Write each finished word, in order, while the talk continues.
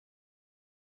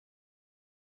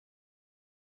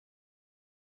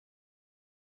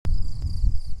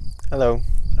Hello,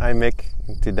 I'm Mick,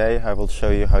 and today I will show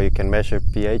you how you can measure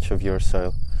pH of your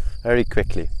soil very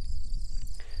quickly.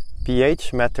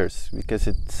 pH matters because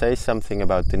it says something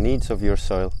about the needs of your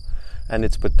soil and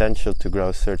its potential to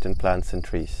grow certain plants and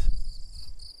trees.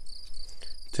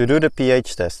 To do the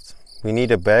pH test, we need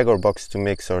a bag or box to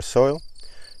mix our soil,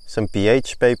 some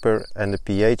pH paper and a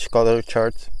pH color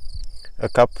chart, a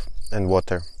cup and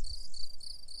water.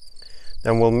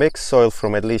 Then we'll mix soil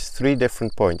from at least 3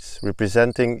 different points,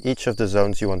 representing each of the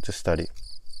zones you want to study.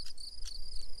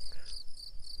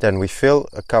 Then we fill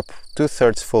a cup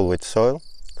 2/3 full with soil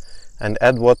and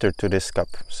add water to this cup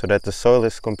so that the soil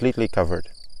is completely covered.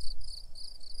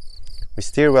 We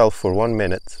stir well for 1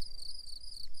 minute.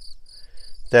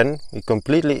 Then we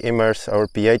completely immerse our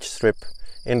pH strip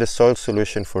in the soil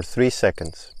solution for 3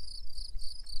 seconds.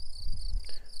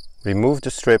 Remove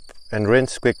the strip and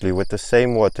rinse quickly with the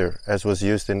same water as was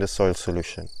used in the soil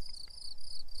solution.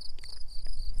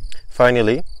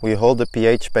 Finally, we hold the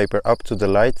pH paper up to the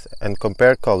light and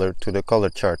compare color to the color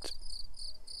chart.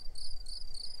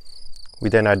 We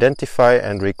then identify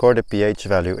and record a pH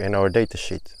value in our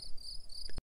datasheet.